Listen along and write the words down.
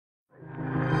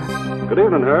Good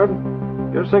evening,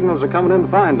 Herb. Your signals are coming in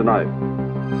fine tonight.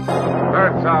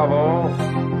 Third salvo,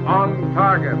 on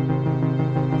target.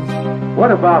 What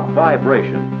about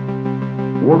vibration?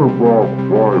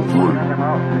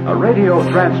 A radio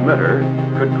transmitter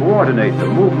could coordinate the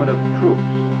movement of troops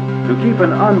to keep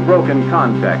an unbroken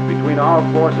contact between our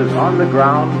forces on the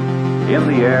ground, in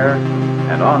the air,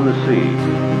 and on the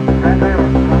sea.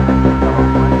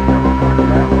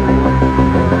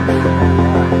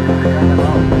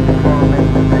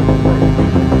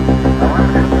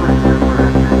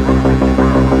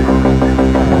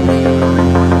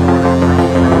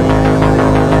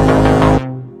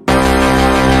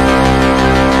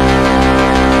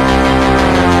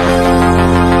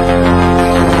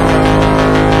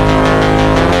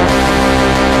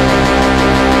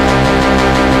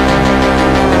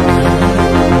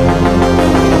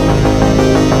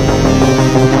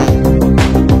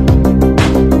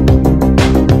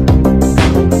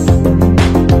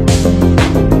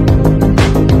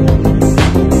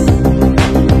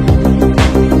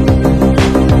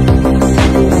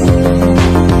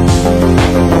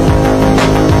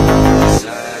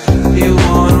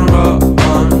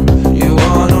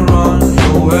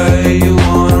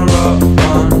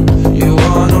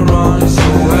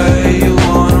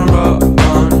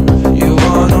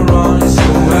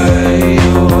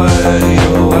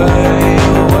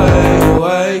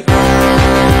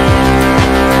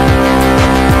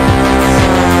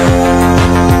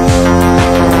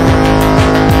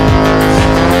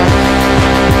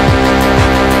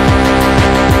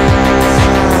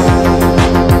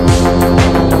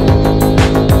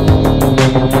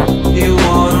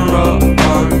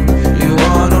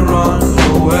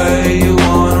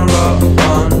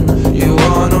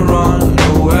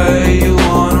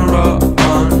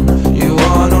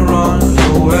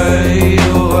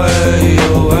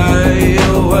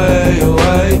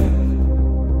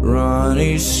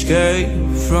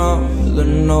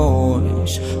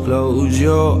 Close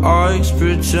your eyes,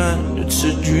 pretend it's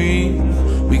a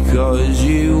dream, because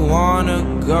you wanna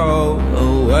go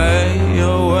away,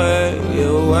 away,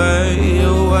 away,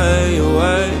 away,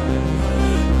 away.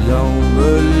 Don't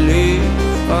believe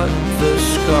but the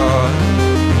sky.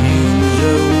 Use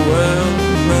your will,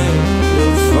 make the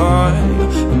fire,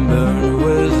 and burn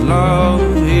with love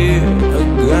here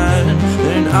again.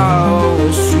 And